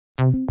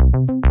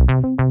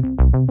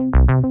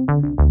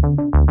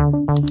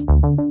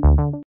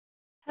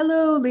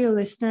Hello, Leo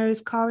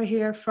listeners. Cara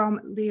here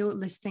from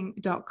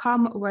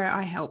leolisting.com, where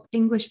I help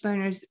English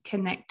learners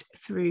connect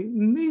through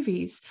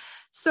movies.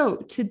 So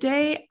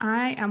today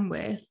I am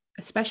with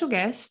a special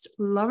guest,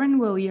 Lauren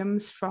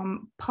Williams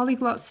from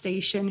Polyglot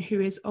Station,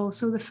 who is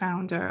also the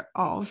founder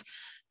of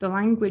the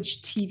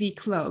Language TV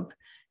Club,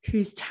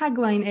 whose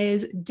tagline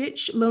is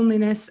 "Ditch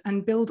loneliness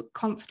and build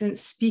confidence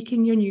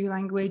speaking your new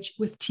language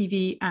with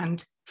TV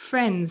and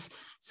friends."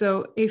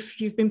 So if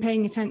you've been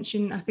paying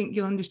attention, I think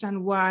you'll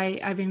understand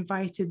why I've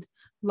invited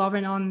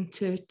Lauren on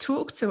to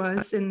talk to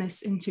us in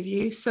this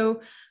interview.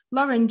 So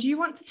Lauren, do you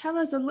want to tell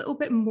us a little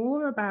bit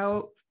more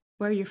about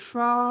where you're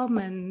from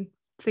and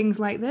things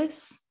like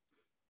this?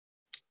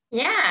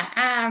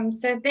 Yeah,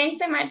 so thanks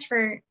so much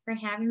for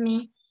having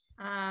me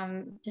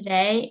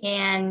today.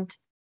 And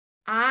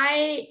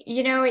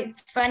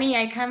it's funny,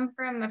 I come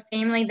from a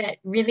family that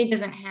really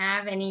doesn't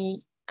have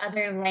any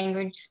other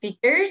language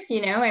speakers.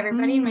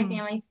 Everybody in my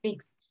family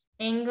speaks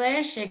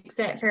English,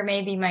 except for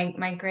maybe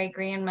my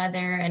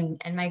great-grandmother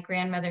and my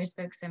grandmother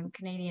spoke some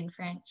Canadian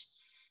French.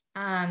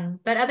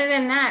 But other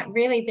than that,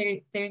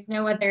 really, there's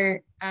no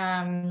other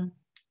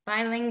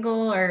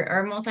bilingual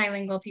or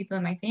multilingual people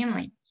in my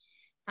family.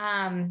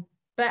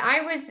 But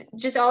I was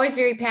just always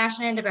very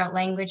passionate about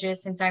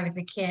languages since I was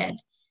a kid.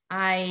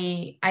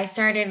 I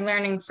started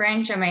learning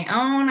French on my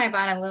own. I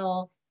bought a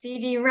little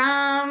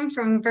CD-ROM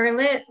from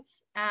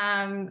Berlitz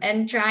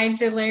and tried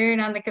to learn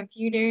on the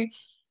computer.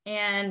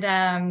 And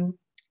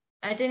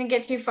I didn't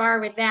get too far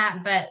with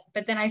that,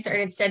 but then I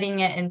started studying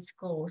it in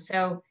school.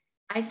 So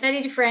I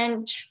studied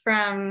French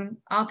from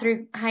all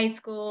through high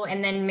school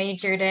and then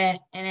majored in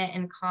it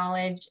in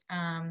college.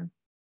 And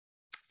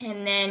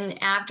then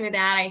after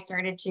that, I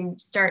started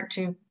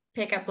to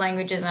pick up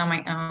languages on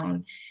my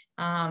own.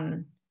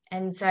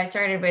 And so I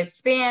started with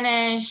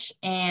Spanish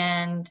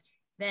and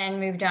then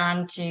moved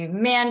on to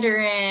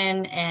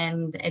Mandarin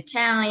and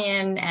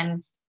Italian.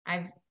 And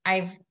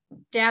I've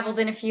dabbled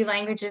in a few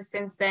languages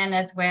since then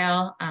as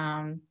well.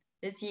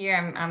 This year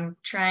I'm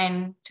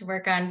trying to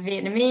work on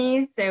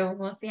Vietnamese, so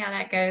we'll see how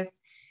that goes.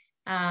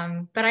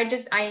 But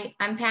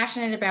I'm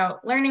passionate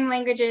about learning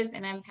languages,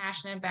 and I'm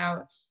passionate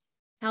about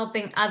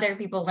helping other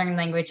people learn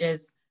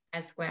languages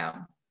as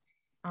well.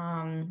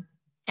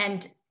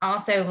 And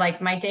also,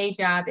 like, my day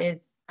job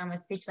is I'm a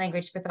speech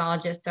language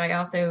pathologist, so I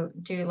also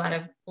do a lot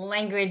of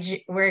language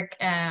work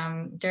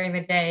during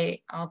the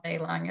day, all day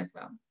long as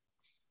well.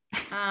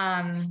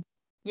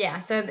 Yeah,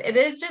 so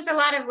there's just a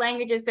lot of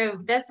languages. So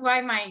that's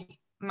why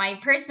my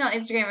personal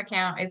Instagram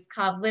account is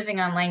called Living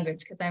on Language,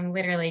 because I'm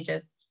literally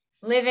just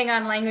living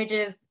on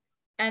languages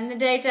in the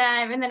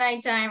daytime, in the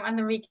nighttime, on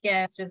the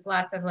weekends, just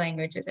lots of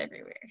languages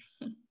everywhere.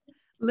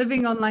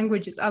 Living on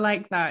languages. I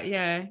like that.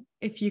 Yeah.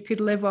 If you could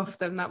live off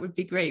them, that would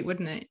be great,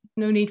 wouldn't it?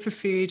 No need for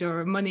food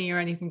or money or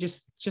anything,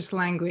 just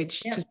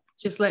language. Yep.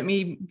 Just let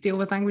me deal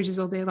with languages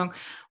all day long.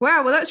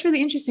 Wow, well, that's really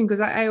interesting,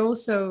 because I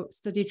also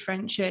studied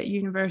French at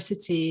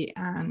university,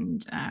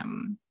 and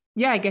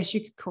yeah, I guess you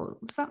could call it,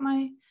 was that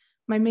my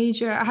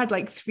major? I had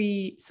like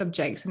 3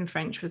 subjects and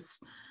French was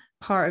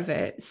part of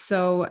it.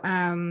 So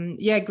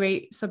yeah,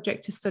 great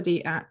subject to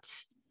study at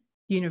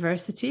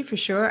university for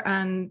sure.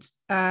 And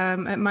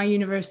at my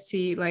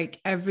university,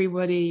 like,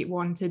 everybody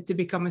wanted to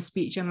become a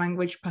speech and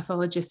language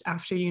pathologist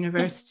after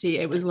university.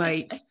 It was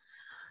like,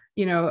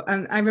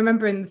 and I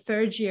remember in the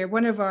 3rd year,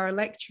 one of our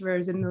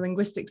lecturers in the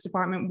linguistics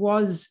department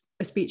was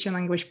a speech and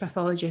language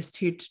pathologist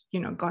who'd,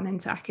 gone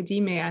into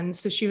academia. And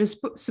so she was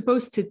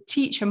supposed to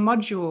teach a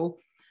module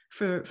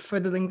for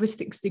the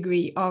linguistics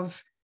degree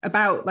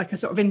about like a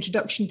sort of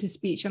introduction to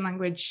speech and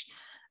language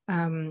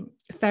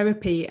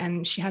therapy,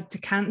 and she had to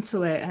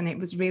cancel it. And it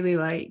was really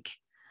like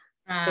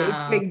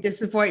a big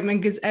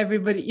disappointment, because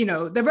everybody,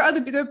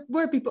 there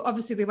were people,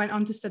 obviously they went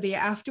on to study it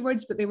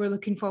afterwards, but they were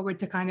looking forward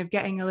to kind of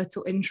getting a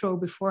little intro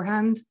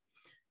beforehand.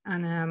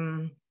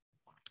 And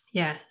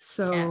yeah,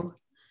 so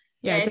yes.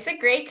 Yeah, it's a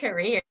great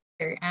career,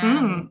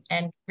 and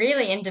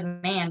really in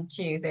demand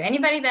too. So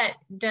anybody that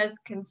does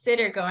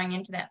consider going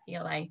into that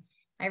field, I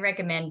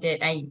recommend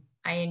it. I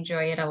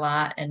enjoy it a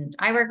lot, and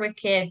I work with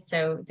kids,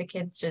 so the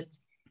kids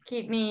just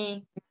keep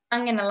me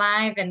young and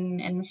alive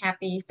and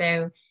happy.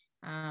 So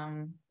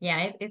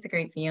yeah, it's a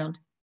great field.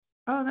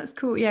 Oh, that's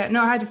cool. Yeah,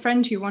 no, I had a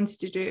friend who wanted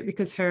to do it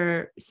because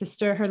her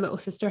little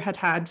sister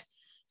had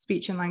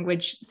speech and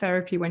language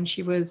therapy when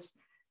she was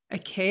a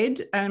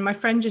kid, and my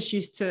friend just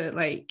used to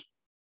like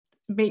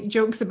make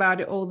jokes about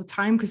it all the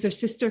time, because her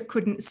sister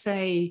couldn't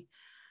say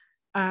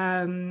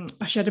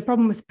she had a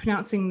problem with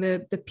pronouncing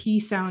the P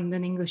sound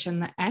in English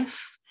and the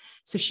F.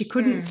 So she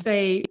couldn't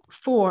say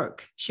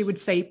fork, she would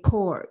say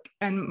pork.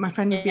 And my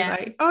friend would be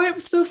like, oh, it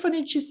was so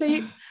funny. She'd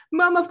say,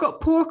 Mum, I've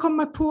got pork on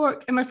my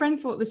pork. And my friend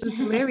thought this was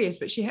hilarious,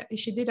 but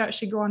she did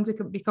actually go on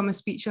to become a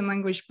speech and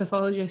language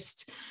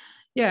pathologist.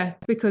 Yeah,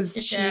 because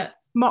she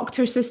mocked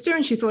her sister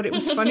and she thought it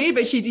was funny,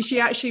 but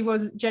she actually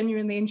was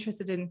genuinely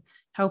interested in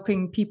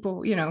helping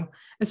people.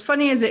 As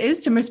funny as it is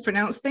to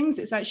mispronounce things,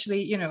 it's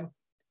actually,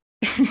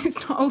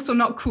 it's also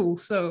not cool.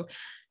 So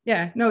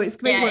Yeah, no, it's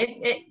great Yeah, work.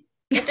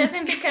 it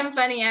doesn't become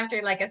funny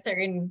after like a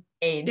certain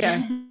age.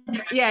 Yeah,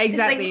 yeah, It's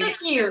like exactly. real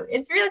cute.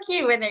 It's real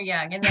cute when they're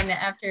young. And then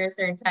after a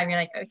certain time, you're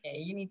like, okay,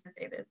 you need to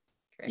say this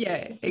Yeah,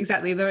 correctly.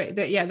 exactly.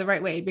 The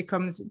right way. It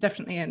becomes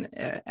definitely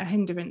a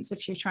hindrance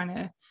if you're trying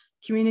to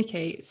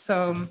communicate.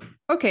 So,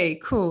 okay,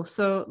 cool.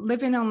 So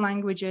living on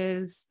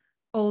languages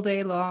all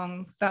day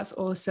long, that's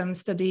awesome.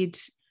 Studied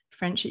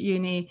French at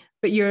uni,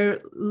 but you're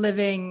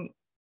living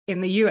in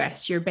the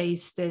US. You're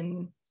based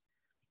in.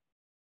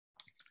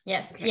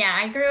 Yes. Okay. Yeah.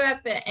 I grew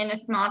up in a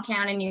small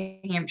town in New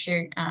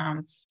Hampshire.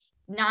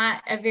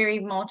 Not a very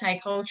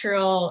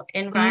multicultural Mm,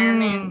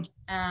 environment.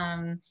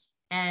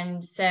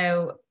 And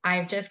so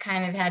I've just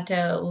kind of had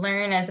to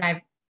learn as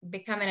I've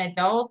become an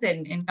adult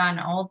and gotten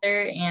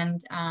older.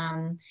 And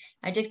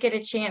I did get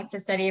a chance to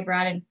study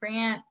abroad in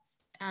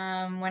France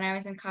when I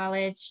was in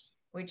college,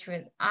 which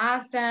was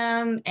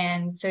awesome.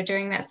 And so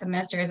during that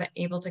semester, I was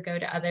able to go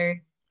to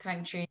other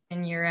countries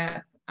in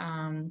Europe.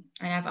 And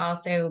I've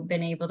also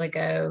been able to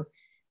go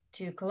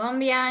to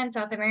Colombia in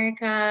South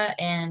America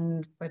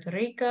and Puerto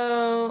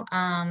Rico,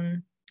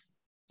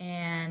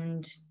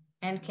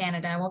 and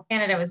Canada. Well,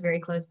 Canada was very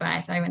close by,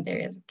 so I went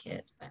there as a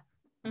kid. But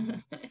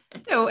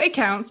still, it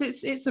counts.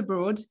 It's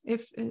abroad,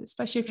 if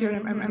especially if you're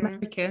an mm-hmm.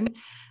 American.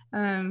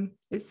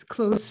 It's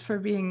close for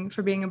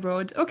being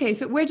abroad. Okay,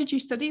 so where did you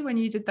study when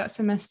you did that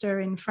semester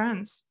in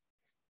France?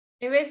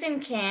 It was in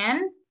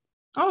Cannes,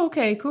 Oh,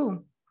 okay,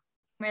 cool.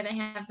 where they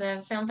have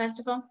the film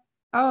festival.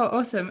 Oh,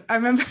 awesome. I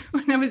remember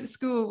when I was at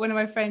school, one of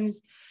my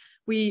friends,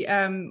 we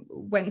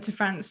went to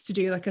France to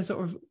do like a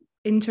sort of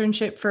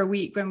internship for a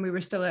week when we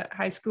were still at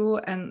high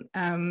school. And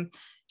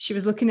she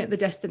was looking at the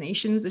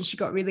destinations and she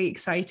got really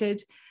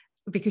excited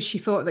because she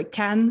thought that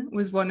Cannes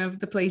was one of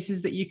the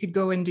places that you could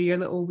go and do your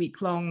little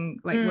week long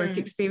like work Mm.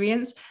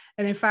 experience.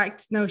 And in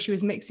fact, no, she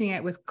was mixing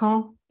it with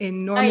Caen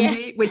in Oh yeah,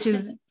 Normandy, which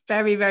is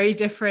very, very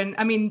different.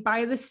 I mean,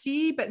 by the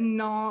sea, but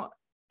not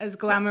as like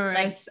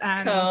glamorous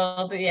and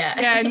cold. Yeah.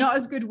 yeah, not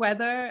as good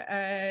weather.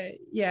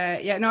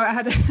 Yeah. No,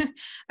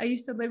 I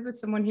used to live with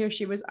someone here.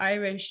 She was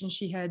Irish and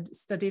she had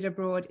studied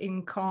abroad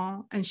in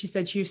Caen. And she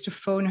said she used to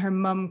phone her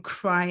mum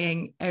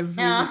crying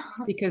every No.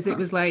 week because it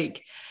was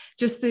like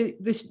just the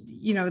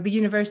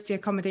university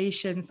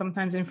accommodation.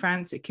 Sometimes in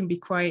France, it can be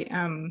quite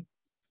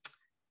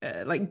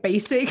like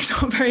basic,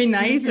 not very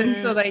nice. And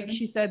so like Mm-hmm.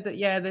 she said that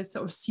yeah, the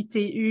sort of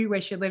Cité U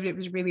where she lived, it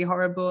was really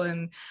horrible.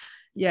 And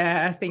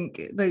yeah, I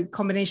think the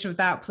combination of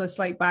that plus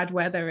like bad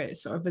weather, it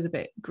sort of was a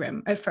bit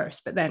grim at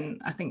first, but then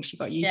I think she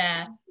got used to it,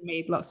 Yeah.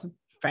 made lots of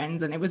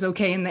friends and it was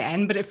okay in the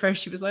end. But at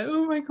first she was like,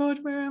 oh my God,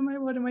 where am I?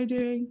 What am I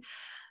doing?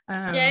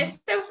 Yeah, Um, it's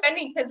so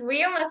funny because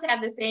we almost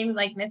had the same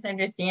like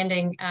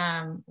misunderstanding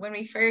when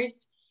we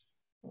first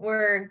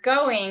were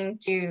going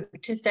to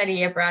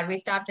study abroad. We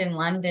stopped in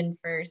London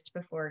first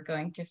before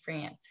going to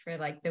France for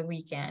like the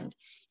weekend.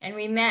 And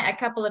we met a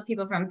couple of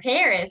people from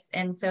Paris.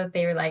 And so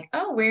they were like,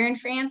 "Oh, where in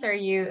France are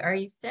you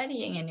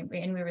studying?" And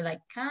we were like,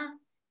 "Huh?"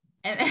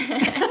 And,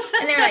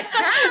 and they were like,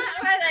 "Huh?"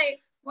 And I was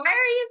like, "Why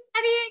are you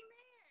studying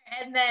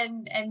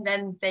there?" And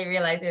then they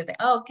realized it was like,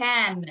 "Oh,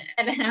 Cannes."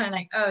 And I'm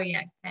like, "Oh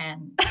yeah,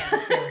 Cannes. Yeah,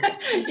 that's where we're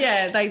going."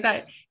 yeah, like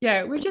that.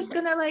 Yeah, we're just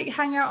gonna like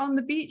hang out on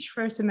the beach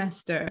for a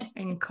semester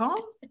in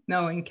Caen.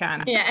 No, in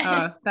Cannes. Yeah.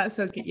 Oh, that's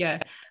okay. Yeah.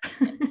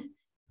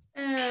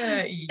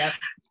 Yep.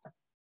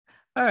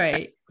 All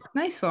right.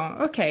 Nice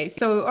one. Okay.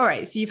 So, all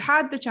right. So you've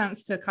had the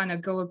chance to kind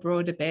of go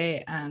abroad a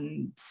bit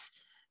and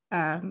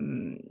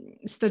um,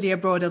 study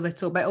abroad a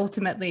little, but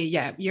ultimately,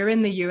 yeah, you're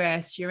in the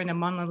US, you're in a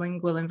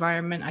monolingual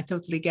environment. I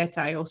totally get it.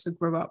 I also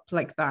grew up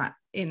like that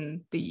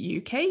in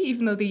the UK,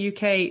 even though the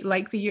UK,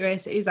 like the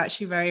US, is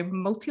actually very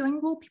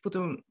multilingual. People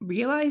don't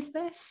realize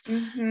this.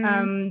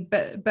 Mm-hmm.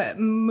 But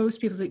most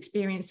people's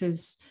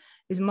experiences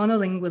is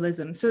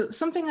monolingualism. So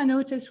something I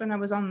noticed when I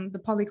was on the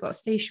Polyglot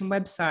Station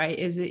website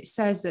is it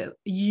says that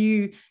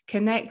you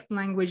connect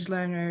language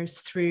learners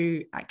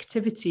through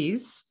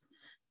activities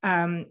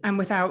and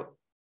without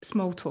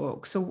small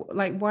talk. So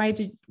like why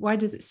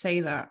does it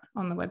say that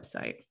on the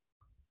website?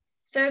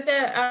 So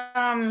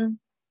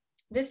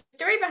the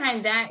story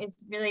behind that is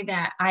really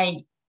that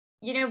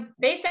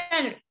based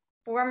on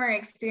former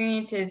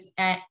experiences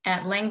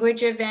at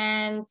language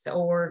events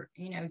or,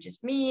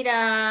 just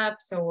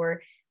meetups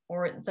or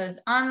those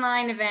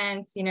online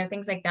events,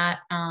 things like that.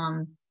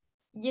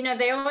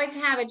 They always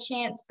have a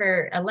chance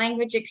for a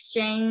language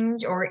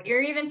exchange or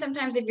even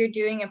sometimes if you're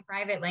doing a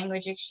private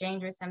language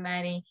exchange with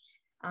somebody,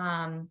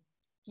 um,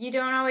 you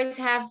don't always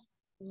have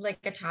like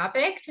a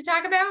topic to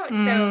talk about. So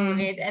Mm,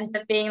 it ends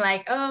up being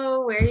like,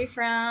 oh, where are you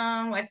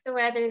from? What's the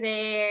weather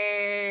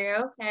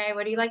there? Okay,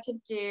 what do you like to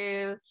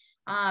do?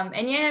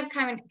 And you end up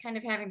kind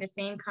of having the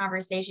same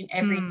conversation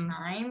every mm,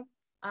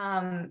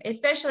 time,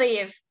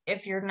 especially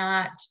if you're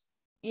not,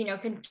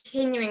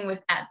 continuing with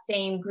that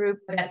same group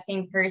or that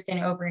same person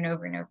over and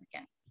over and over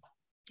again.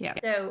 yeah.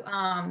 So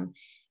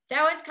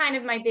that was kind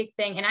of my big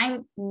thing. And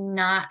I'm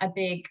not a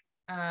big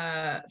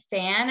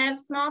fan of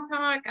small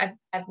talk.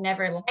 I've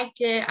never liked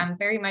it. I'm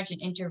very much an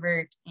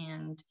introvert,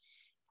 and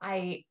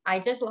I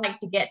just like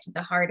to get to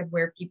the heart of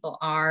where people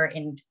are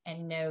and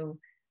know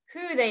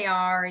who they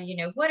are, you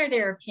know, what are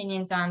their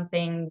opinions on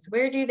things,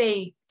 where do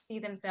they see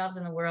themselves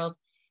in the world.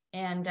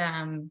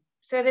 And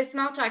so the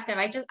small talk stuff,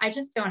 I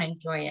just don't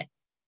enjoy it.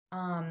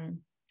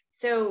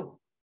 So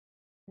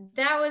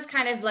that was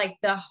kind of like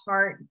the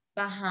heart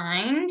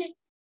behind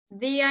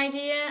the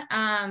idea.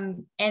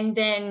 And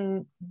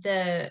then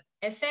the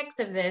effects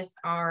of this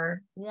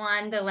are,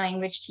 one, the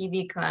language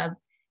TV club,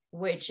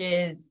 which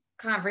is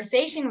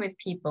conversation with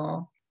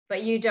people,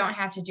 but you don't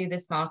have to do the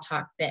small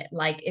talk bit.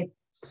 Like, it's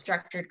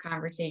structured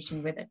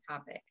conversation with a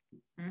topic.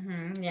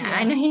 Yeah, yes.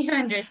 I know you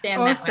understand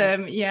that one.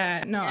 Awesome.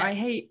 Yeah, no, yeah.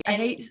 I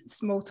hate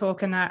small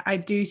talk, and I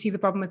do see the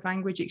problem with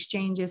language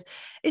exchanges.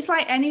 It's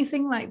like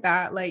anything like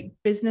that, like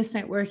business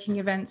networking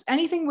events,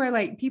 anything where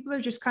like people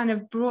are just kind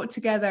of brought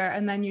together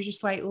and then you're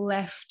just like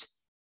left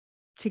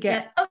to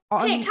get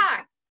okay,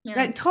 talk. Yeah.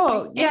 Like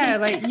talk. Yeah,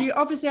 like you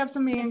obviously have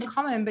something in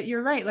common, but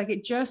you're right. Like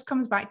it just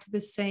comes back to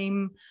the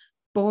same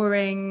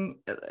boring,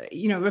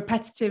 you know,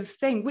 repetitive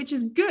thing, which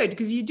is good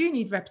because you do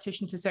need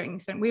repetition to a certain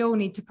extent. We all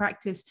need to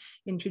practice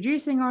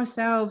introducing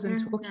ourselves and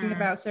talking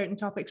about certain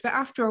topics, but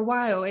after a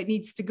while it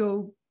needs to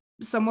go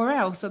somewhere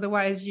else,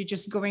 otherwise you're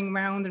just going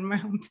round and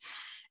round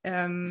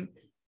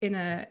in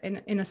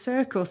a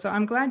circle. So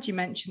I'm glad you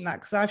mentioned that,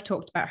 because I've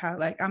talked about how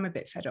like I'm a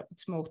bit fed up with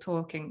small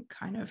talking,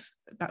 kind of.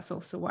 That's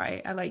also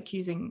why I like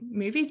using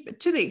movies, but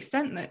to the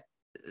extent that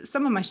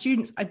some of my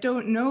students, I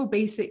don't know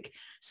basic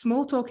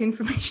small talk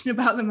information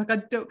about them. Like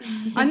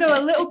I know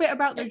a little bit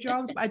about their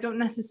jobs, but I don't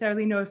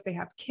necessarily know if they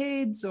have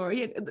kids or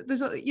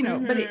there's a, you know,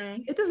 but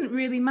it doesn't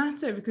really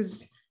matter,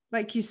 because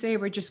like you say,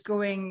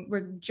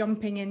 we're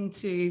jumping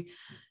into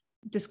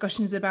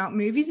discussions about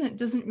movies, and it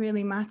doesn't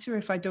really matter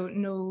if I don't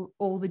know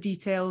all the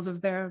details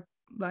of their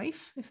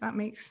life, if that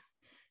makes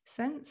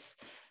sense.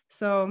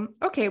 So,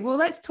 okay, well,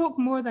 let's talk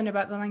more then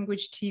about the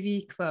Language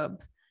TV Club.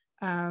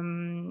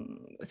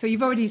 So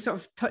you've already sort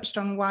of touched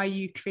on why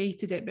you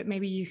created it, but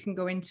maybe you can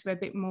go into a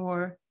bit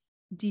more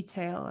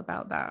detail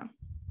about that.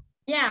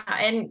 Yeah,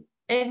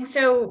 and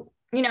so,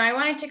 you know, I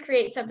wanted to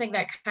create something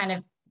that kind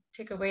of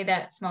took away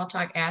that small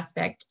talk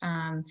aspect.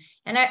 And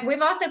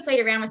we've also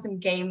played around with some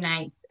game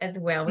nights as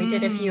well. We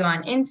did a few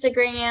on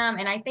Instagram,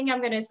 and I think I'm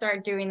going to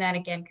start doing that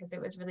again because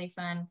it was really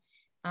fun.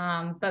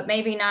 But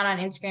maybe not on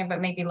Instagram, but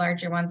maybe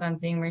larger ones on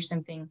Zoom or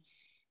something.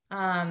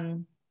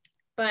 But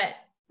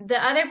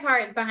the other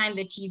part behind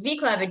the TV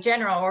club in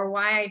general, or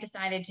why I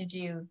decided to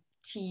do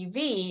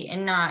TV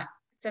and not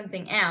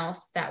something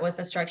else that was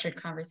a structured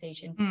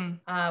conversation,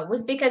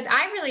 was because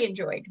I really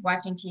enjoyed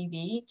watching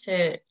TV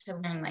to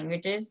learn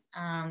languages.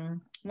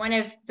 One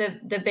of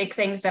the big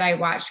things that I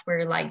watched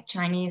were like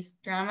Chinese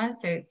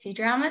dramas, so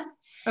C-dramas.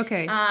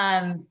 Okay.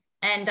 And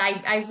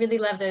I really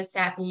love those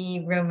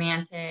sappy,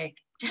 romantic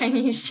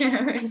Chinese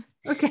shows.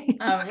 Okay.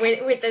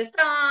 With the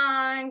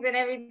songs and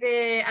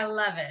everything. I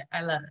love it.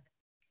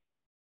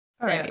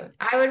 All so right.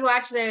 I would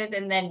watch those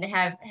and then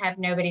have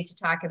nobody to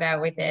talk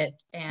about with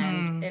it,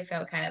 and it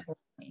felt kind of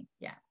lonely.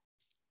 Yeah.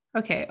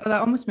 Okay. Well,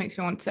 that almost makes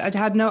me want to. I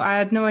had no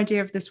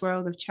idea of this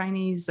world of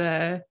Chinese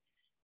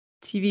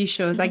TV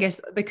shows. I guess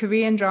the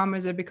Korean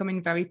dramas are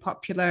becoming very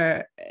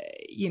popular,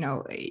 you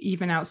know,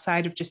 even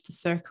outside of just the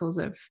circles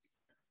of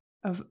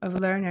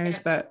learners.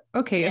 Yeah. But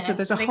okay, so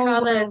there's a whole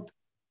world.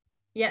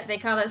 They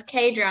call those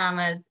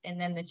K-dramas, and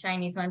then the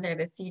Chinese ones are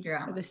the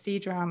C-dramas. The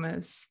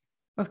C-dramas.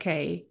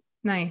 Okay.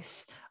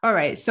 Nice. All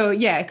right. So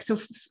yeah, so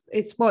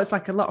it's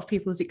like a lot of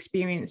people's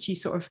experience. You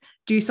sort of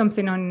do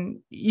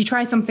something you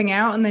try something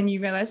out, and then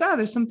you realize, oh,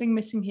 there's something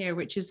missing here,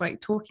 which is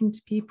like talking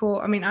to people.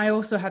 I mean, I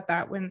also had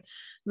that when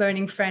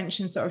learning French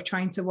and sort of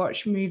trying to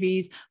watch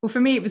movies. Well, for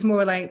me, it was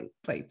more like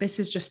this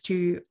is just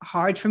too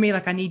hard for me.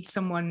 Like I need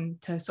someone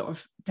to sort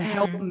of to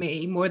help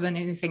me more than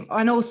anything.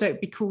 And also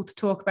it'd be cool to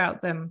talk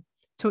about them,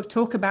 to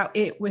talk about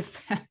it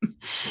with them,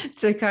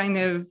 to kind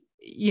of,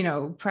 you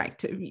know,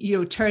 practice, you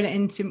know, turn it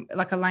into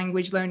like a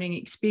language learning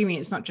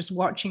experience, not just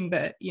watching,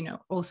 but, you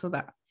know, also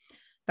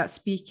that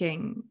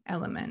speaking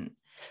element.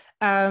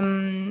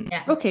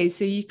 Okay,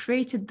 so you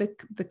created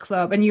the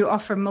club and you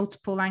offer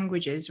multiple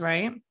languages,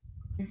 right?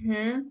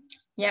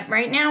 Yeah,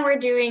 right now we're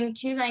doing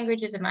 2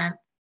 languages a month,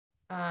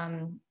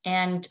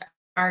 and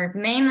our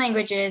main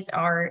languages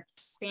are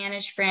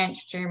Spanish,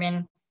 French,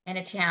 German, and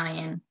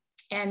Italian,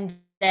 and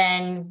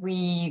then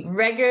we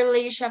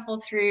regularly shuffle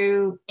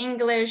through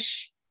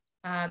English,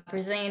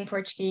 Brazilian,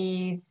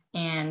 Portuguese,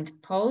 and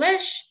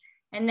Polish.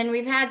 And then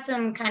we've had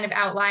some kind of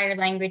outlier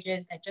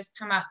languages that just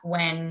come up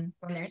when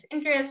there's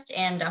interest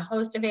and a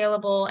host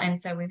available. And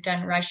so we've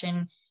done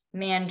Russian,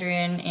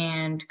 Mandarin,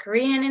 and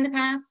Korean in the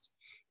past.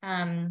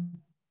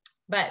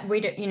 But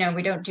we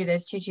don't do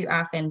those too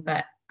often,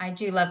 but I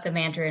do love the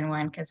Mandarin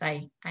one because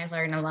I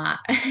learn a lot.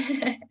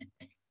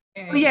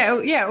 Oh,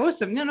 yeah,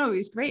 awesome. No,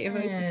 it's great if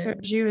it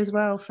serves you as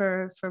well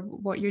for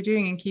what you're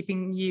doing and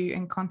keeping you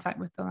in contact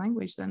with the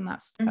language. Then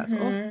that's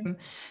awesome.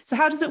 So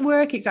how does it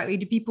work exactly?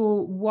 Do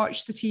people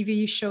watch the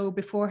TV show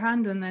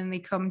beforehand and then they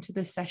come to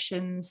the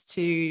sessions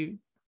to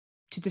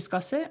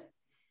discuss it?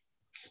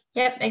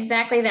 Yep,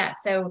 exactly that.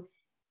 So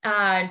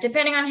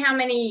depending on how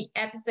many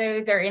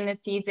episodes are in the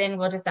season,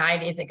 we'll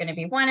decide, is it going to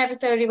be one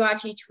episode we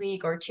watch each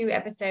week or 2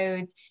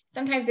 episodes?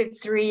 Sometimes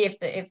it's 3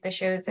 if the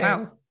shows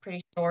are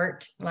pretty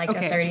short, like a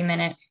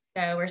 30-minute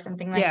show or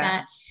something like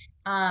that.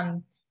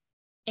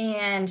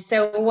 And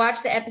so we'll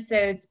watch the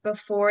episodes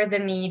before the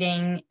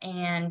meeting,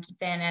 and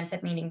then at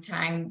the meeting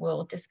time,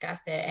 we'll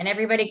discuss it. And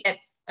everybody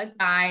gets a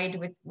guide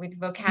with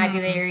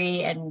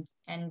vocabulary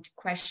and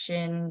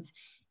questions.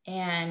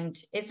 And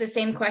it's the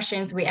same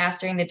questions we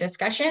ask during the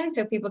discussion,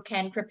 so people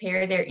can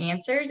prepare their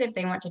answers if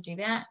they want to do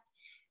that.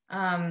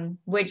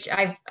 Which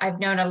I've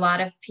known a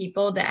lot of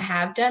people that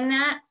have done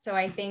that. So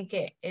I think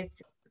it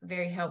is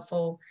very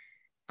helpful.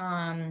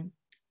 And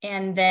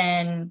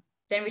then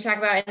we talk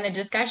about it in the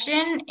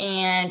discussion,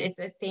 and it's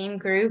the same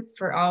group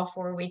for all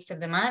 4 weeks of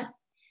the month.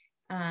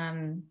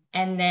 And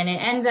then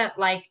it ends up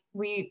like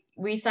we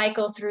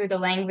cycle through the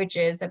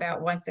languages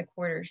about once a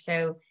quarter.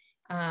 So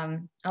a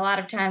lot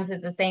of times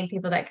it's the same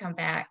people that come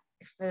back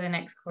for the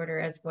next quarter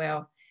as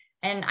well.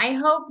 And I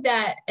hope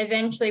that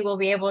eventually we'll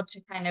be able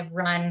to kind of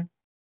run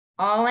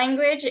all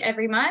language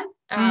every month.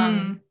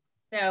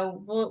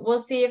 So we'll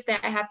see if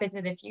that happens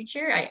in the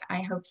future.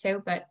 I hope so,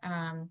 but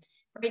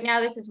right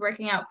now this is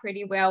working out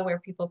pretty well,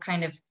 where people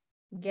kind of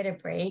get a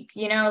break,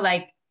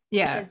 like,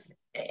 because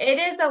it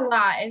is a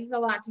lot. It's a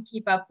lot to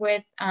keep up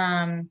with.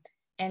 And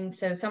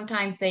so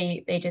sometimes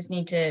they just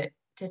need to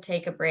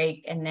take a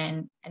break and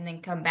then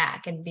come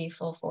back and be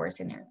full force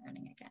in their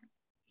learning again.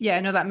 Yeah,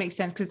 no, that makes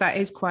sense, because that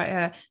is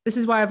quite this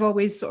is why I've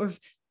always sort of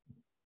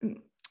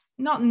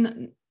not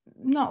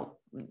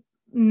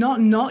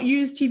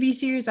used TV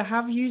series. I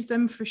have used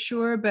them for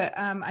sure, but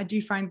I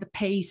do find the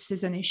pace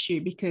is an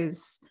issue,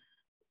 because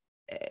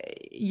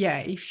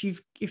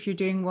if you're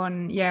doing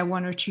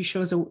one or 2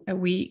 shows a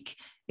week,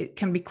 it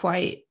can be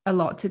quite a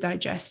lot to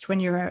digest when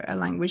you're a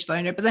language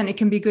learner. But then it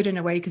can be good in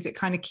a way, because it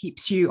kind of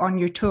keeps you on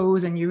your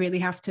toes, and you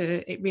really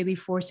it really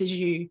forces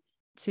you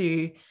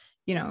to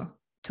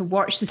to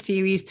watch the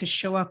series, to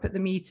show up at the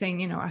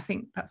meeting. I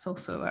think that's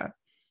also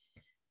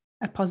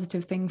a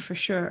positive thing for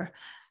sure.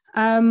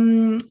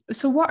 So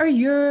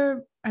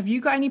have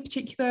you got any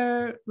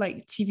particular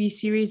like TV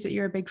series that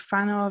you're a big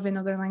fan of in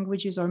other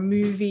languages, or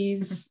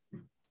movies?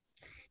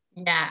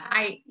 Yeah,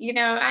 I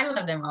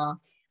love them all.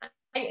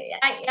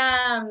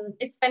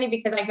 It's funny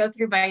because I go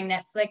through my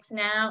Netflix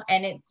now,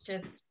 and it's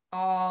just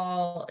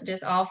all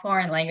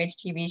foreign language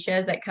TV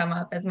shows that come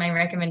up as my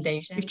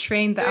recommendation. You've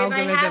trained the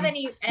algorithm.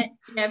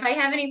 If I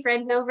have any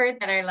friends over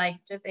that are like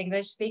just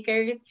English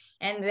speakers,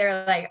 and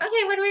they're like,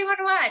 okay, what do we want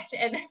to watch?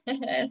 And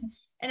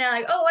I'm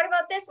like, oh, what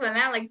about this one?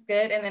 That looks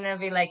good. And then it'll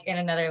be like in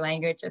another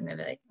language, and they'll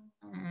be like,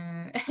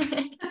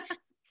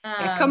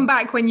 come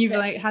back when you've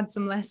like had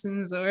some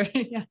lessons, or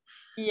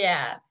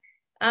yeah.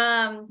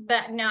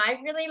 But no,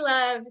 I've really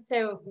loved,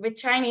 so with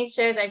Chinese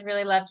shows, I've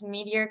really loved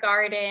Meteor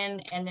Garden,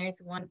 and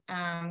there's one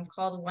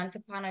called Once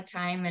Upon a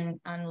Time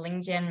on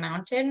Lingjian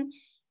Mountain,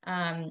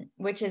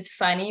 which is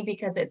funny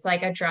because it's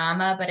like a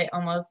drama, but it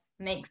almost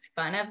makes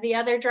fun of the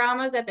other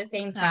dramas at the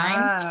same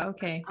time.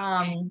 Okay.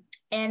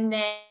 And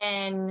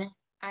then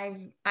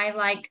I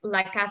like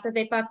La Casa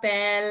de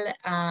Papel,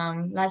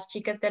 Las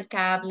Chicas del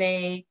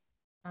Cable,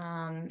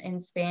 in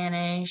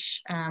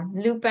Spanish,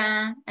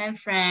 Lupin in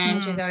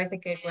French is always a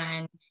good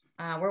one.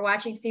 We're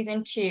watching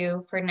season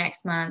 2 for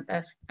next month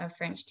of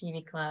French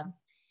TV Club.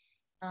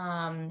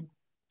 And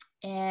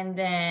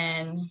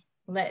then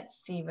let's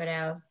see what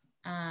else.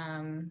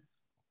 The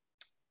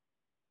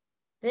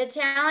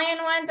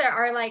Italian ones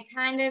are like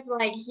kind of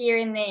like here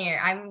and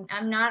there.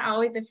 I'm not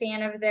always a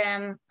fan of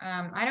them.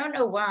 I don't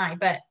know why,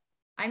 but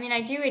I mean,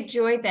 I do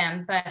enjoy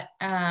them, but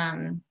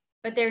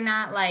they're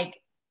not like,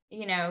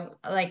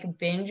 like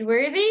binge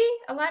worthy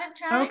a lot of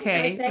times.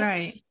 Okay,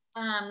 right.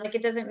 Like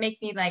it doesn't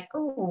make me like,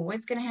 oh,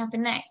 what's gonna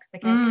happen next?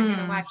 Like I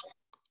gotta watch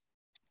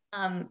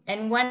it.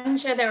 And one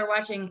show that we're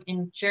watching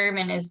in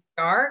German is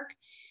Dark.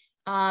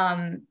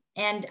 And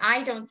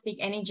I don't speak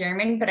any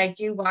German, but I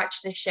do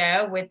watch the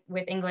show with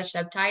English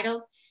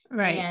subtitles.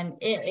 Right. And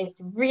it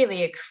is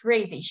really a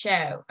crazy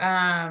show.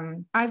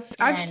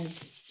 I've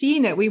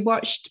seen it. We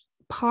watched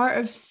part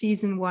of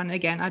season 1.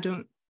 Again, I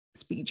don't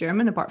speak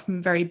German apart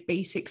from very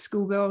basic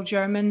schoolgirl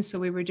German, so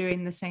we were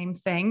doing the same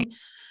thing.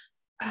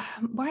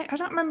 Why I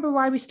don't remember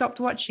why we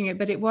stopped watching it,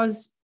 but it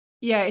was,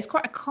 it's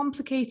quite a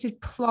complicated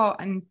plot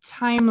and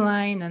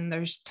timeline, and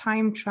there's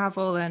time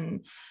travel,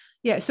 and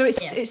so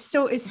it's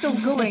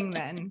still going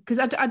then, because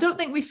I don't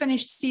think we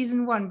finished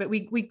season 1, but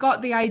we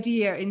got the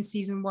idea in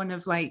season 1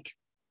 of like,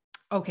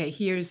 okay,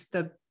 here's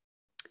the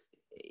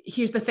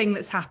thing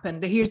that's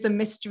happened, here's the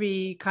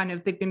mystery, kind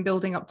of, they've been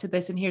building up to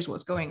this, and here's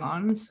what's going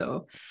on.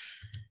 So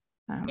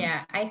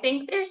I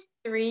think there's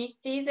 3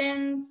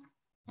 seasons,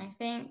 I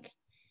think.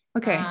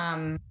 Okay.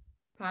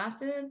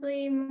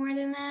 Possibly more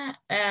than that.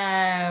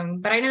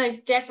 But I know there's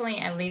definitely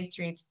at least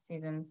 3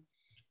 seasons.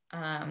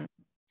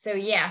 So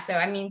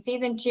I mean,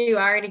 season 2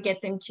 already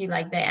gets into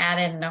like they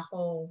added in a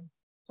whole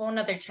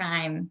nother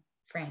time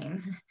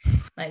frame,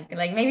 like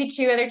maybe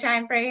 2 other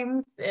time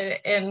frames,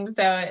 and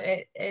so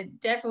it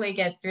definitely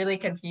gets really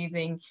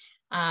confusing.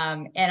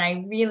 And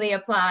I really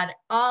applaud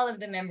all of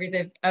the members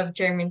of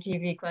German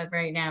TV Club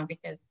right now,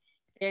 because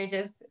they're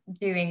just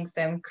doing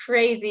some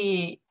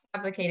crazy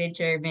complicated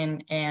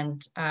German,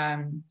 and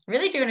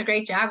really doing a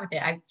great job with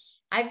it.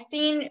 I've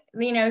seen,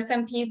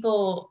 some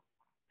people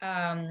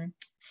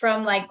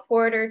from like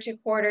quarter to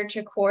quarter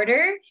to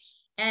quarter,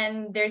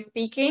 and they're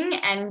speaking,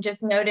 and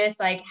just notice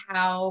like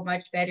how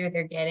much better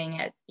they're getting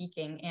at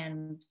speaking.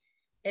 And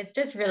it's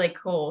just really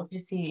cool to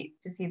see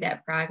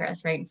that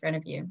progress right in front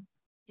of you.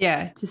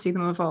 Yeah, to see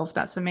them evolve,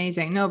 that's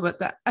amazing. No,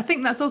 but I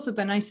think that's also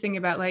the nice thing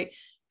about like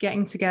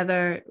getting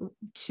together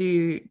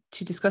to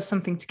discuss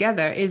something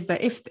together, is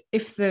that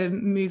if the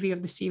movie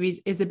of the series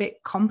is a bit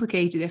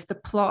complicated, if the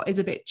plot is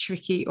a bit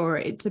tricky, or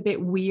it's a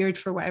bit weird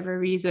for whatever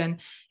reason,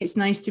 it's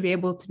nice to be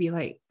able to be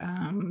like,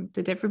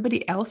 did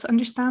everybody else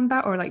understand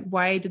that? Or like,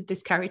 why did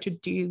this character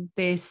do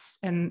this?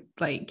 And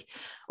like,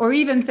 or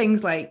even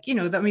things like,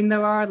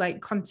 there are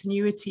like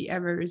continuity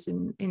errors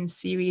in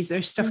series.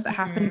 There's stuff that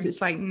happens, it's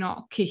like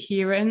not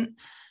coherent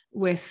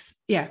with,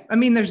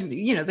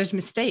 there's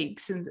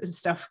mistakes and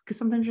stuff, because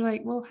sometimes you're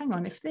like, well, hang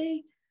on, if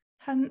they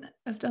hadn't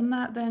have done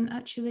that, then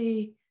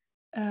actually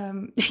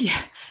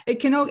it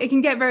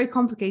can get very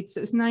complicated.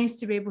 So it's nice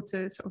to be able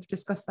to sort of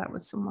discuss that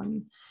with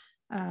someone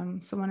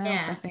else.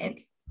 I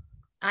think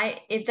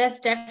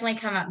that's definitely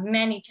come up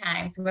many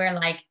times, where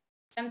like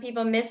some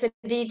people miss a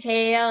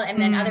detail,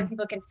 and then other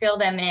people can fill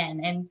them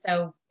in, and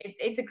so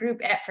it's a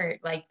group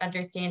effort, like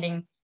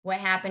understanding what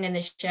happened in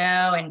the show,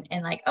 and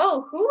like,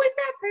 oh, who was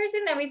that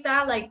person that we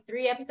saw like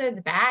 3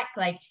 episodes back?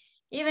 Like,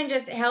 even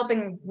just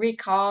helping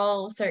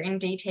recall certain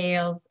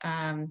details,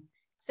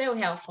 so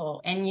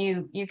helpful. And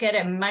you get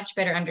a much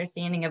better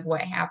understanding of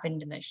what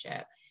happened in the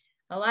show.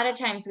 A lot of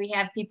times we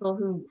have people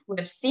who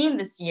have seen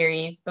the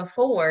series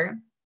before,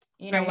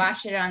 right.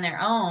 watched it on their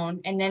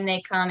own, and then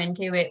they come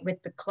into it with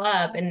the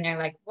club, and they're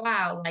like,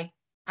 wow, like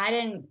I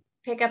didn't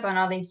pick up on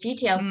all these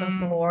details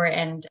before,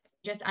 and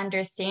just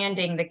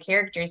understanding the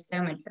characters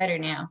so much better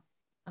now.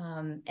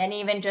 And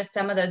even just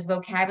some of those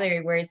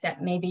vocabulary words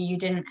that maybe you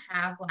didn't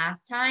have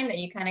last time, that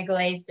you kind of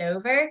glazed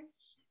over,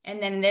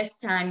 and then this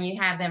time you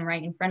have them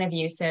right in front of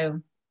you, so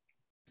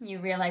you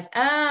realize,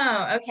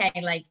 oh, okay,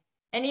 like.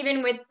 And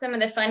even with some of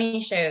the funny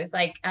shows,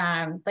 like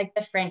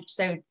the French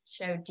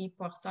show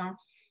Detour,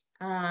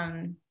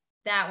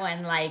 that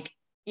one, like,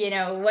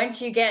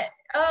 once you get,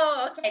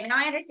 oh, okay, now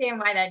I understand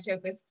why that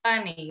joke was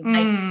funny.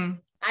 Like,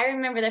 I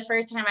remember the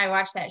first time I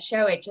watched that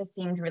show, it just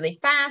seemed really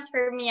fast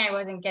for me. I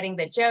wasn't getting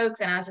the jokes,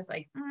 and I was just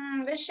like,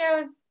 this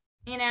show's,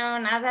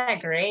 not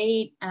that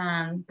great.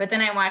 But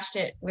then I watched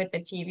it with the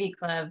TV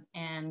club,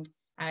 and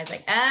I was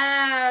like,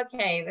 oh,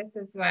 okay, this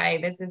is why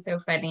this is so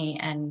funny.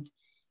 And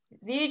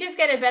you just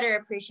get a better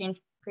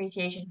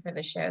appreciation for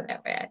the show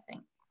that way, I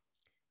think.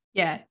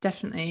 Yeah,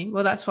 definitely.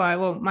 Well, that's why.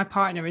 Well, my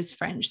partner is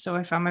French, so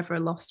if I'm ever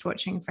lost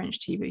watching a French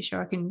TV show,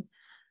 I can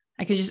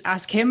just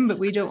ask him. But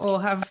we don't all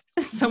have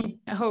someone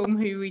at home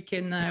who we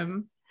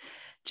can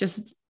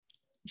just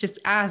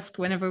ask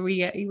whenever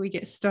we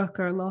get stuck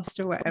or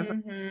lost or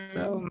whatever.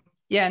 So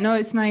yeah, no,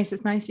 it's nice.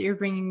 It's nice that you're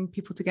bringing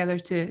people together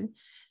to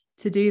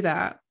do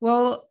that.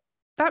 Well,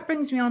 that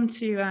brings me on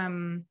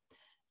to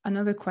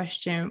another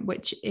question,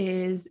 which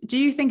is, do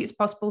you think it's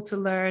possible to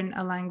learn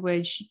a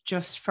language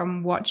just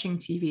from watching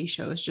TV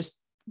shows, just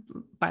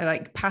by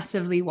like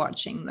passively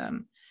watching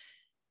them?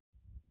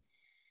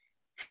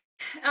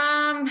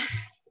 I'm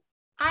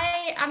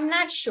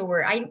not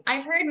sure.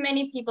 I've heard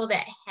many people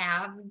that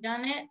have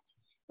done it,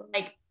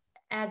 like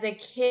as a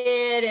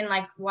kid, and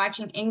like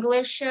watching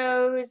English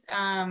shows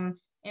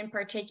in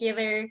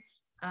particular.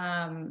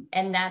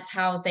 And that's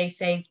how they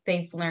say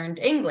they've learned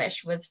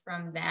English, was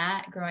from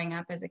that, growing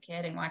up as a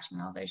kid and watching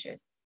all those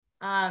shows.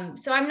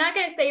 So I'm not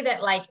going to say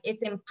that like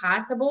it's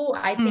impossible.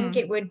 I think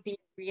it would be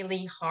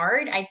really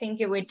hard. I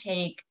think it would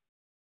take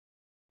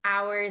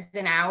hours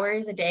and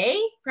hours a day,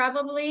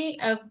 probably,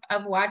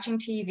 of watching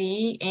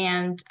TV.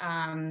 And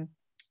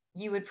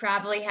you would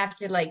probably have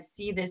to like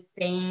see the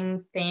same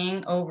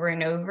thing over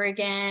and over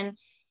again,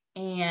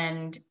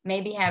 and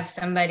maybe have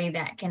somebody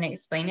that can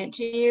explain it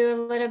to you a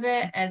little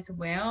bit as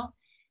well.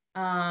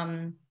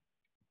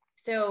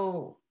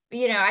 So,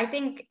 I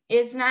think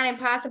it's not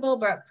impossible,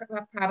 but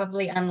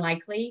probably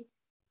unlikely.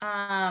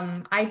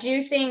 I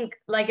do think,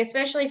 like,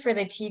 especially for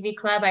the TV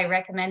club, I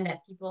recommend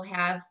that people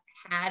have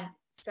had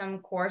some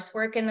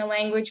coursework in the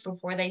language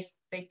before they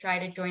try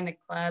to join the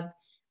club,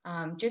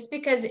 just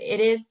because it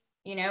is,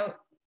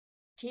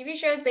 TV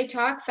shows, they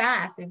talk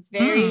fast. It's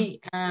very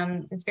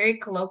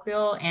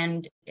colloquial,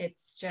 and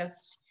it's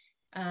just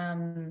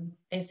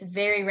it's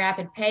very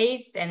rapid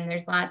pace, and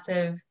there's lots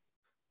of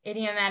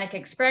idiomatic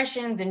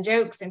expressions and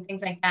jokes and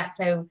things like that.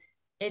 So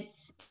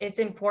it's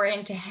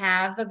important to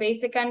have a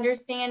basic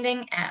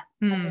understanding at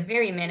the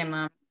very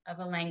minimum of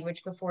a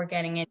language before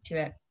getting into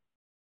it.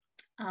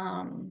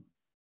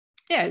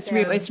 Yeah, it's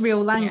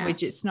real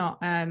language. Yeah. It's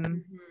not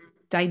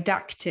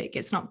didactic,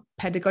 it's not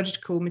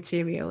pedagogical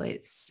material,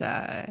 it's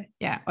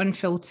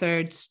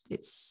unfiltered,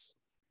 it's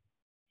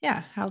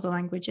how the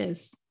language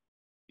is.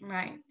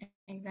 Right.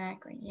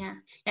 Exactly. Yeah.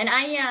 And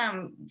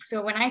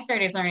so when I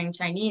started learning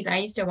Chinese, I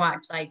used to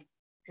watch like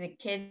the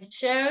kids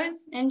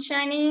shows in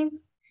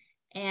Chinese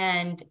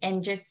and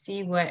just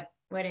see what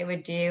it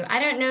would do. I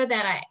don't know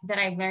that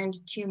I learned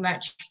too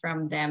much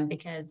from them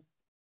because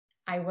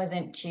I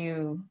wasn't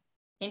too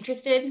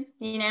interested,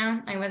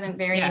 I wasn't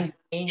very Yeah.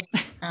 engaged.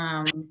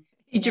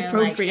 Age Like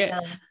appropriate.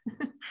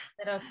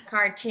 little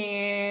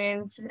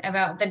cartoons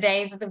about the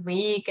days of the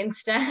week and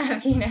stuff, I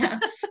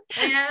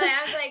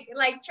was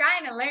like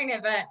trying to learn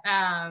it, but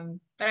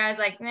I was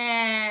like,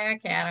 nah,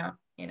 okay, I don't,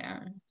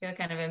 feel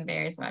kind of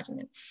embarrassed watching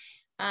this.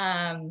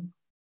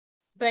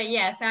 But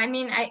yeah, so I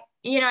mean, I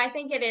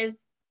think it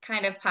is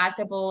kind of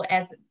possible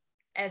as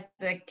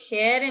a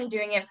kid and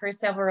doing it for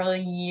several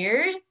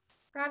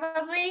years,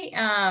 probably.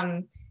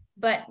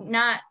 But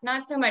not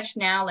so much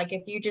now. Like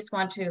if you just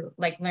want to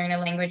like learn a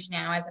language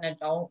now as an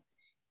adult,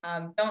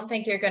 don't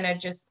think you're gonna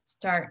just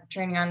start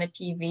turning on the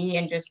TV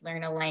and just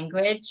learn a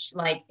language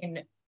like in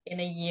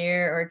a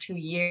year or 2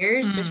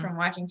 years just from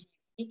watching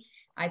TV.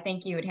 I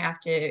think you would have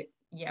to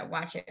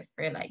watch it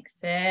for like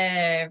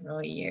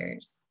several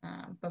years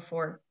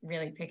before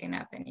really picking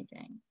up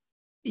anything.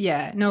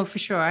 Yeah, no, for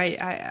sure.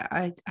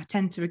 I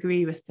tend to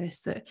agree with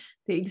this, that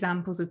the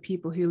examples of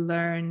people who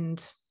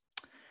learned,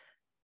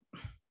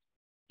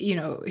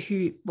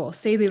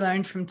 say they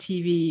learned from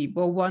TV.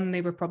 Well, one,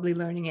 they were probably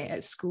learning it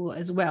at school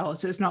as well.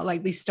 So it's not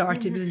like they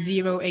started with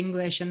zero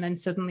English and then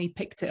suddenly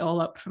picked it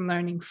all up from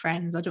learning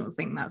Friends. I don't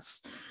think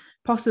that's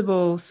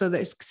possible. So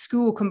there's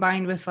school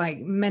combined with like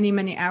many,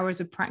 many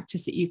hours of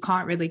practice that you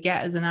can't really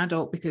get as an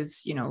adult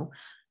because,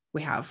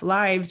 we have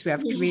lives, we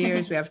have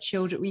careers, we have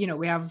children,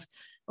 we have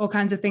all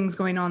kinds of things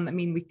going on that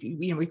mean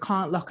we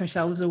can't lock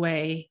ourselves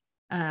away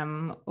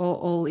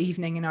all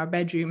evening in our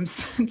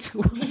bedrooms to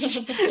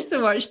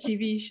watch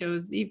TV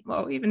shows.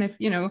 Even if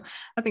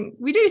I think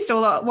we do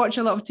still watch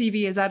a lot of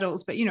TV as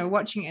adults, but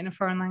watching it in a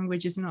foreign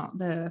language is not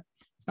the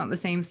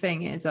same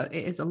thing. It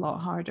is a lot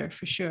harder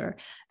for sure.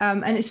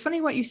 And it's funny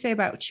what you say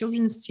about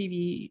children's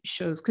TV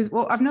shows, because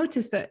I've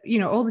noticed that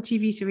all the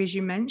TV series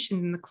you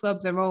mentioned in the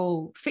club, they're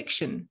all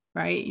fiction,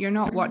 right? You're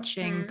not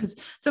watching, because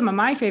some of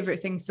my favorite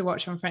things to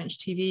watch on French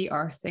TV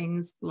are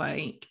things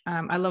like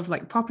I love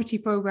like property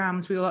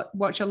programs. We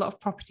watch a lot of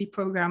property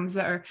programs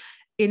that are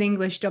in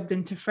English dubbed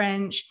into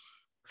French.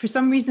 For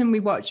some reason we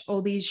watch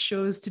all these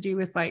shows to do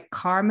with like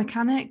car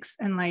mechanics,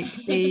 and like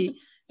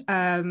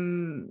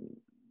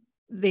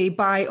they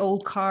buy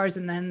old cars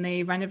and then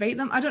they renovate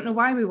them. I don't know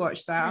why we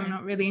watch that. I'm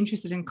not really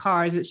interested in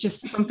cars. It's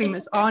just something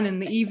that's on in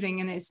the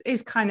evening, and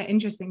it's kind of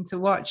interesting to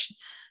watch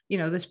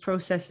this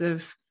process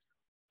of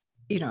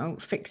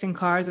fixing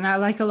cars. And I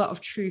like a lot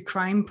of true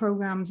crime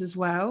programs as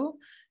well.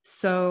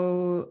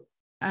 So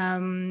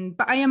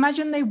but I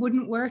imagine they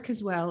wouldn't work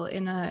as well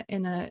in a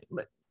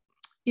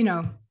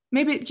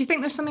maybe. Do you think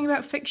there's something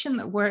about fiction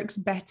that works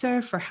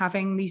better for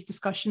having these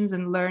discussions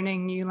and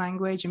learning new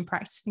language and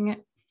practicing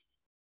it?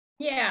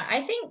 Yeah,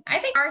 I think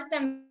there are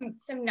some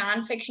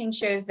nonfiction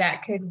shows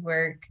that could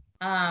work.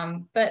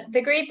 But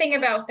the great thing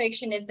about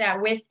fiction is that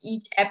with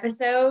each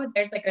episode,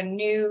 there's like a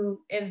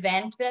new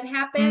event that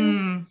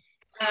happens.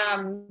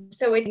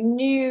 So it's a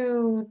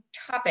new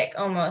topic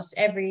almost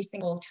every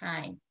single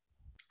time.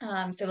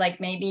 So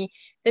like maybe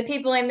the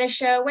people in the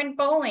show went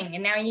bowling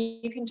and now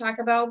you can talk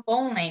about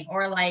bowling,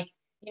 or like,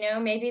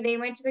 maybe they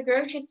went to the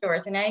grocery store,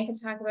 so now you can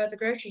talk about the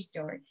grocery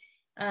store.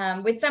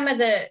 With some of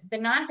the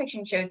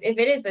nonfiction shows, if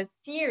it is a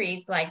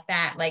series like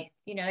that, like,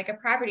 like a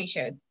property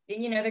show,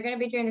 they're going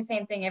to be doing the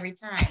same thing every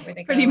time where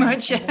they pretty go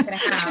much and look at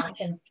a house.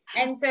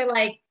 And so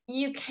like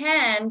you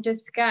can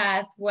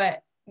discuss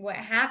what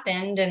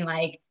happened and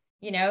like,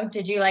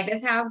 did you like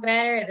this house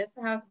better or this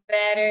house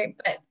better?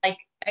 But like,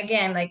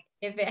 again, like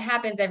if it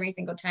happens every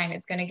single time,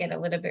 it's going to get a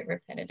little bit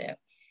repetitive.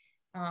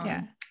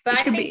 Yeah. But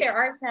I think there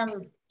are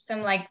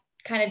some like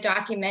kind of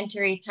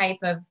documentary type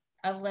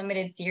of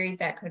limited series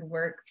that could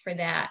work for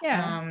that.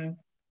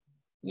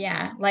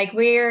 Yeah. Like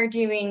we're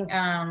doing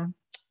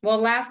well,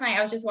 last night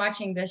I was just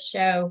watching this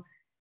show.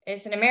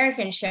 It's an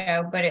American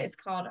show, but it's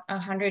called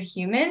 100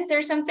 Humans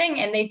or something,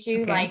 and they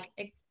do like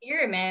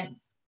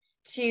experiments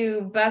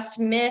to bust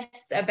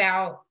myths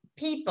about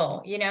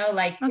people,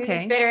 like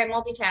who's better at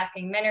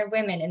multitasking, men or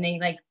women, and they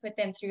like put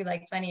them through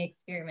like funny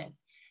experiments.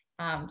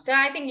 So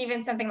I think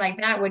even something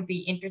like that would be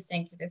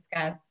interesting to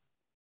discuss.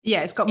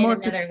 Yeah, it's got in more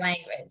another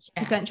language.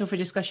 Potential for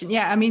discussion.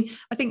 Yeah, I mean,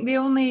 I think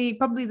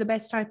probably the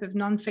best type of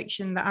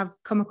nonfiction that I've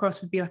come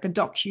across would be like a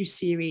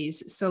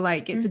docu-series. So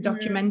like it's a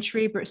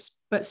documentary,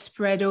 but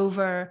spread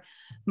over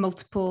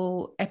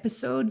multiple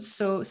episodes.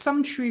 So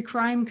some true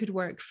crime could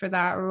work for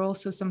that, or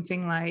also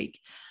something like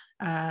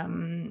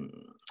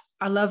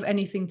I love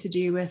anything to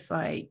do with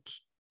like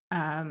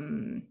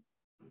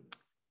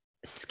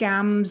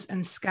scams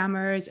and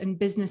scammers and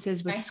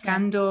businesses with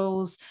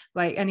scandals,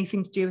 like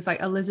anything to do with like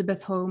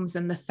Elizabeth Holmes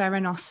and the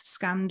Theranos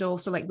scandal.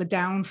 So like the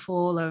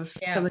downfall of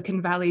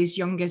Silicon Valley's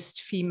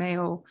youngest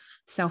female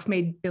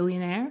self-made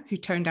billionaire, who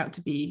turned out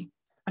to be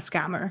a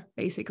scammer,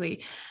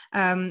 basically.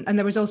 And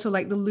there was also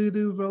like the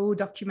Lulu Row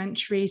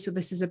documentary. So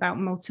this is about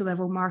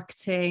multi-level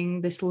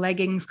marketing. This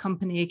leggings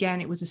company,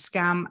 again, it was a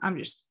scam. I'm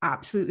just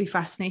absolutely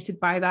fascinated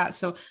by that.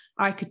 So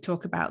I could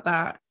talk about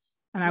that,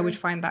 and I would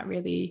find that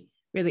really,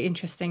 really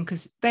interesting,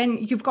 because then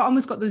you've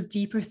almost got those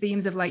deeper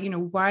themes of like,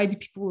 why do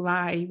people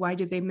lie? Why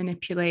do they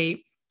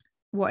manipulate?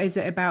 What is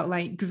it about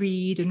like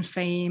greed and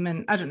fame?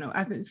 And I don't know,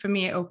 for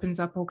me, it opens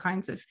up all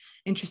kinds of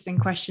interesting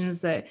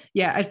questions that,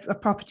 a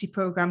property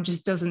program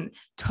just doesn't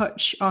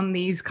touch on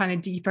these kind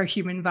of deeper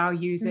human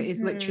values. It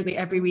is literally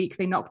every week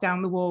they knock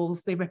down the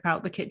walls, they rip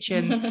out the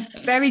kitchen.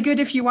 Very good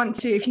if you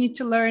need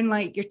to learn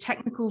like your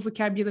technical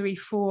vocabulary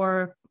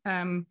for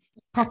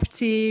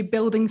property,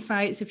 building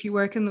sites. If you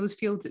work in those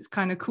fields, it's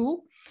kind of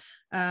cool.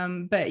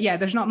 But yeah,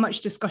 there's not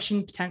much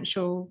discussion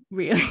potential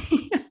really.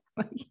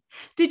 Like,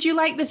 did you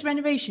like this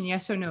renovation?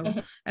 Yes or no?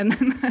 And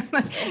then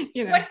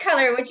what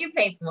color would you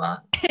paint the walls?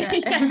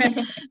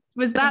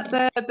 Was that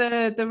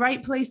the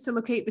right place to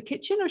locate the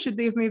kitchen, or should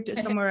they have moved it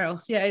somewhere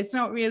else? It's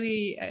not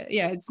really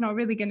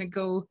going to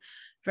go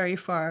very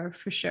far,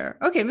 for sure.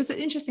 Okay, it was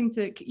interesting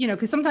to,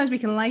 because sometimes we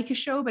can like a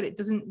show, but it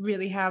doesn't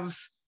really have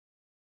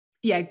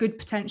good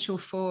potential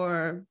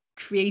for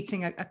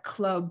creating a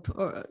club,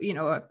 or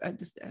a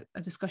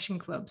discussion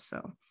club.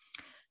 So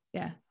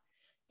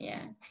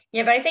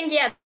but I think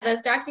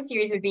those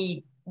docuseries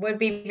would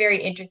be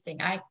very interesting.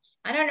 I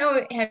don't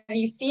know, have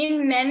you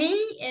seen many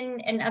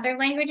in other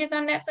languages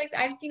on Netflix?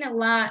 I've seen a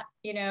lot,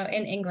 in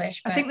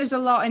English. I think there's a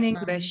lot in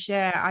English.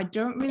 I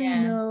don't really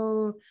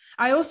know.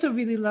 I also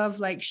really love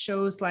like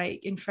shows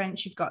like in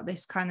French. You've got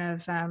this kind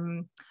of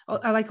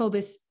I like all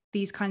these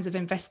kinds of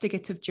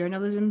investigative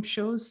journalism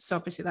shows. So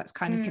obviously that's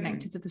kind of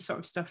connected to the sort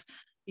of stuff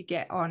you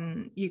get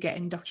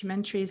in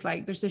documentaries.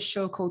 Like there's this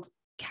show called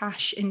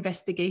Cache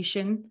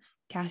Investigation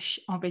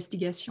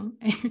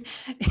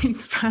in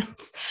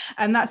France,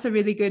 and that's a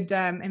really good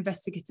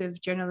investigative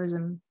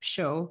journalism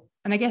show,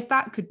 and I guess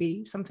that could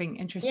be something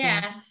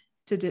interesting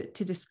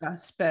to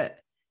discuss, but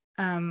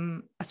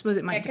I suppose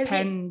it might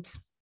depend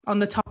on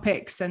the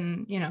topics,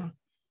 and I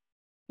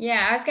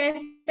was gonna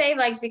say,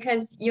 like,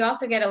 because you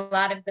also get a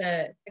lot of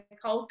the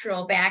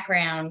cultural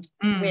background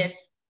with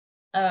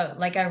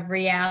like a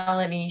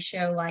reality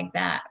show like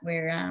that,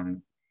 where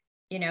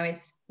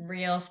it's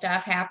real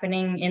stuff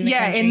happening in the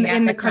country in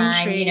the time,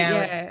 country,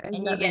 exactly. And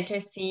you get to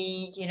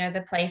see,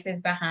 the places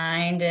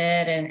behind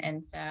it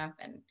and stuff.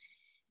 And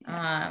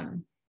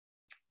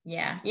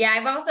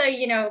I've also,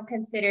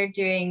 considered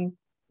doing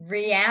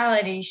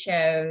reality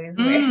shows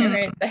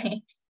where it's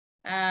like,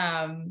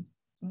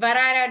 but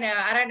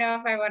I don't know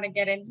if I want to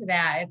get into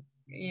that. It's,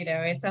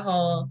 it's a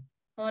whole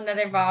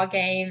another ball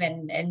game,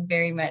 and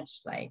very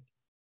much like,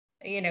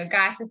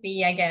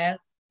 gossipy, I guess.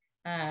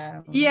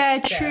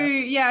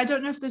 True. I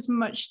don't know if there's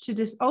much to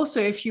this.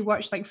 Also, if you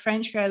watch like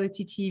French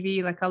reality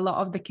TV, like a lot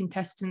of the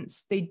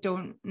contestants, they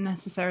don't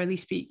necessarily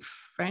speak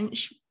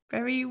French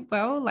very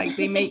well. Like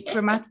they make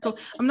grammatical,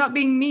 I'm not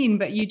being mean,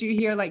 but you do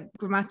hear like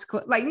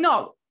grammatical, like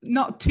not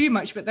too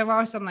much, but there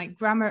are some like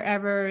grammar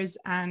errors,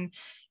 and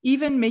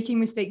even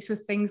making mistakes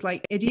with things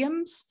like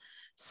idioms.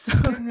 So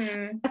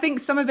I think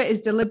some of it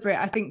is deliberate.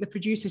 I think the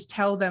producers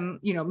tell them,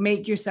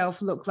 make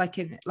yourself look like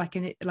an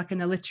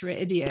illiterate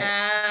idiot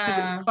because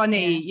it's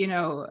funny,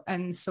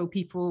 and so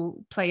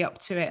people play up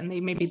to it, and they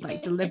maybe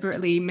like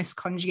deliberately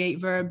misconjugate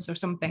verbs or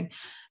something.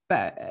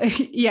 But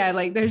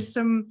like there's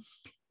some,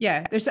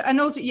 and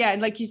also,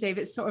 like you say, if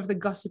it's sort of the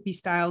gossipy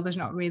style, there's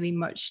not really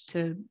much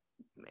to,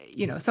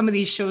 some of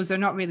these shows, they're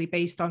not really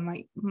based on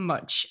like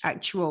much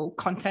actual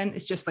content.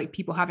 It's just like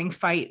people having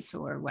fights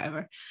or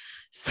whatever.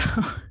 So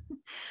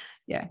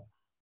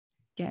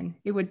again,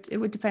 it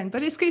would depend,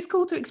 but it's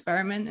cool to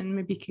experiment and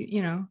maybe,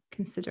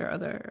 consider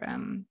other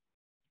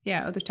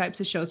other types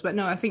of shows. But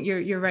no, I think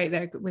you're right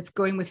there with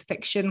going with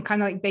fiction,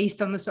 kind of like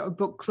based on the sort of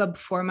book club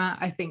format.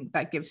 I think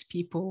that gives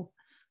people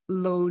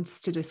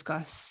loads to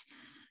discuss.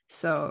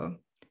 So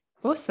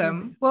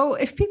awesome. Well,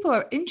 if people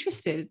are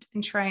interested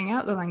in trying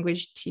out the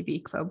Language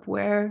TV Club,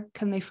 where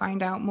can they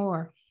find out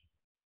more?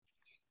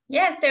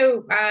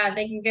 So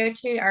they can go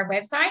to our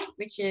website,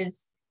 which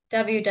is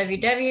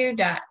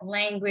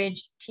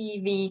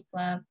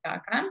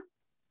www.languagetvclub.com.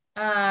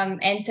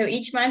 And so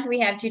each month we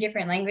have 2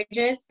 different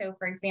languages. So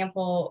for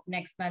example,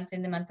 next month,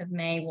 in the month of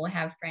May, we'll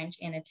have French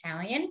and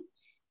Italian.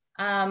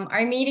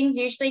 Our meetings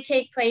usually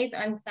take place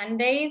on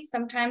Sundays,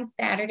 sometimes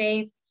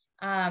Saturdays,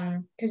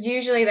 because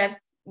usually that's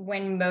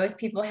when most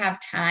people have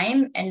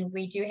time, and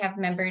we do have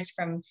members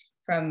from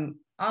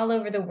all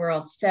over the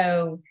world.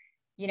 So,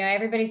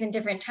 everybody's in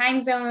different time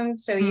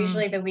zones. So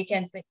usually the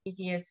weekend's the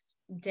easiest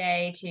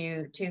day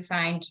to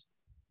find,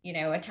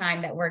 a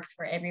time that works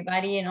for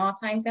everybody in all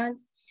time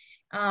zones.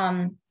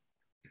 And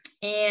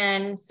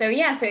so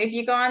if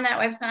you go on that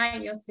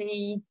website, you'll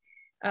see,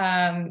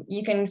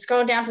 you can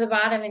scroll down to the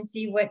bottom and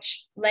see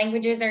which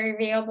languages are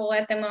available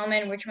at the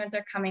moment, which ones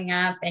are coming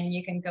up, and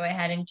you can go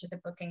ahead into the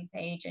booking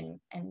page and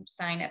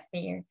sign up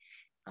there.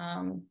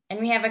 And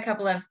we have a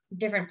couple of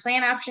different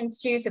plan options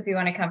too. So if you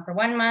want to come for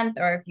 1 month,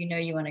 or if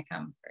you want to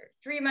come for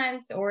 3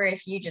 months, or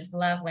if you just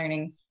love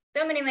learning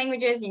so many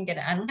languages. You can get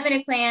an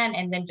unlimited plan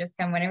and then just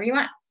come whenever you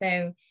want.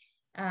 So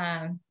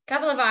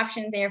couple of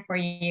options there for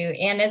you.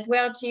 And as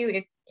well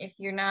too, if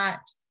you're not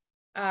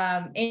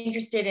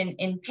interested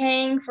in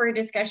paying for a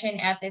discussion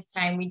at this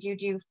time, we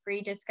do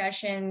free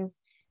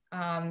discussions.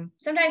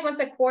 Sometimes once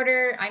a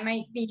quarter. I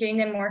might be doing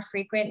them more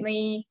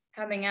frequently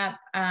coming up.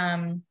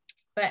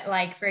 But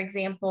like, for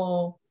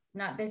example,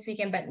 not this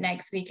weekend, but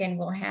next weekend,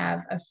 we'll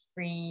have a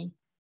free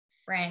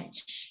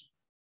French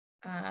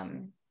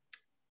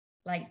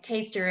like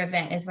taster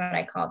event is what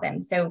I call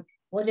them. So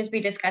we'll just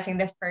be discussing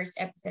the first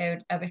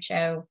episode of a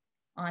show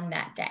on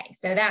that day.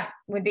 So that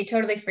would be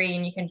totally free,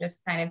 and you can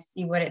just kind of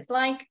see what it's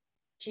like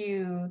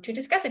to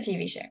discuss a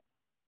TV show.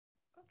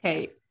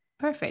 Okay,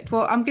 perfect.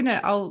 Well,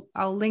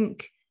 I'll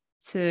link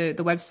to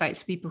the website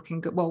so people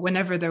can go, well,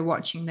 whenever they're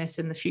watching this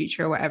in the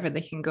future or whatever,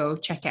 they can go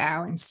check it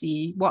out and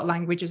see what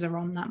languages are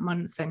on that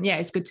month. And yeah,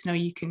 it's good to know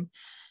you can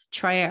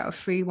try out a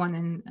free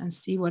one and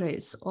see what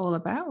it's all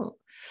about.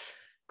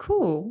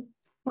 Cool.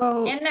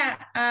 Well, and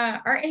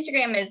our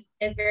Instagram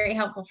is very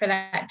helpful for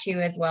that too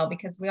as well,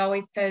 because we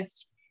always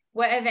post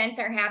what events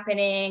are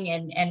happening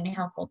and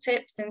helpful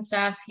tips and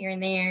stuff here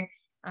and there.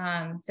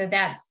 So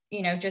that's,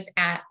 just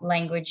at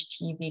Language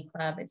TV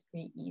Club. It's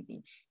pretty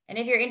easy. And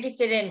if you're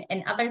interested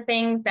in other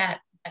things that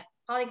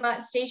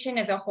Polyglot Station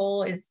as a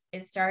whole is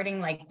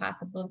starting, like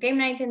possible game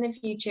nights in the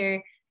future,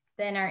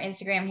 then our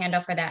Instagram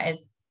handle for that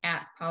is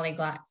at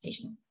Polyglot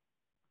Station.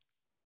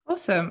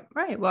 Awesome.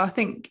 Right. Well, I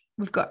think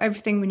we've got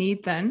everything we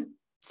need then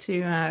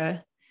to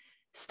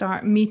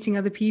start meeting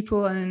other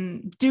people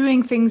and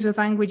doing things with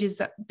languages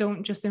that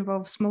don't just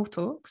involve small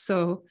talk.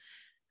 So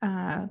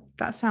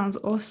that sounds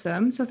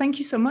awesome. So thank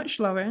you so much,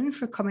 Lauren,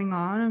 for coming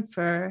on and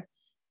for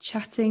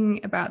chatting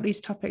about these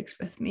topics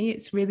with me.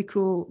 It's really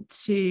cool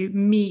to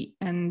meet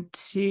and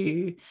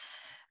to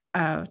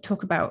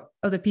talk about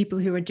other people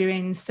who are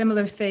doing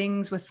similar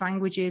things with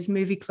languages,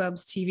 movie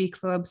clubs, TV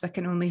clubs. I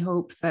can only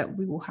hope that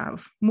we will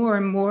have more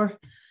and more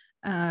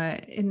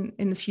in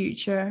the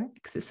future,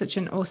 because it's such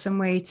an awesome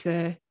way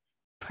to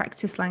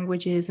practice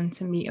languages and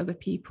to meet other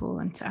people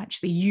and to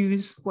actually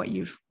use what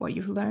you've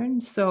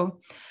learned. So,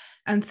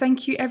 and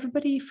thank you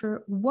everybody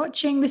for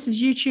watching. This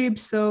is YouTube,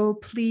 so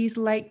please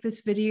like this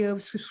video,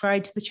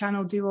 subscribe to the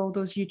channel, do all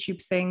those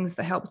YouTube things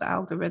that help the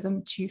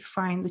algorithm to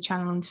find the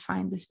channel and to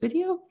find this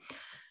video.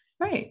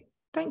 Right.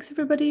 Thanks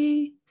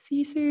everybody. See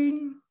you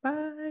soon.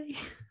 Bye.